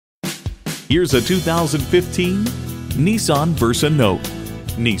Here's a 2015 Nissan Versa Note.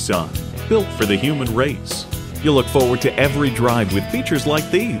 Nissan, built for the human race. You'll look forward to every drive with features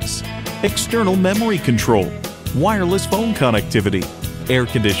like these: external memory control, wireless phone connectivity, air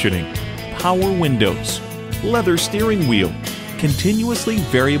conditioning, power windows, leather steering wheel, continuously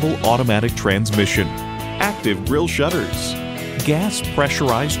variable automatic transmission, active grille shutters, gas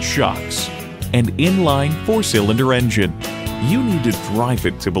pressurized shocks, and inline 4-cylinder engine. You need to drive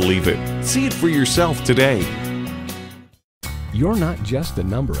it to believe it. See it for yourself today. You're not just a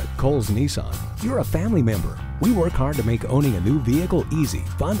number at Cowles Nissan. You're a family member. We work hard to make owning a new vehicle easy,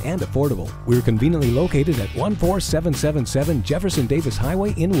 fun, and affordable. We're conveniently located at 14777 Jefferson Davis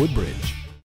Highway in Woodbridge.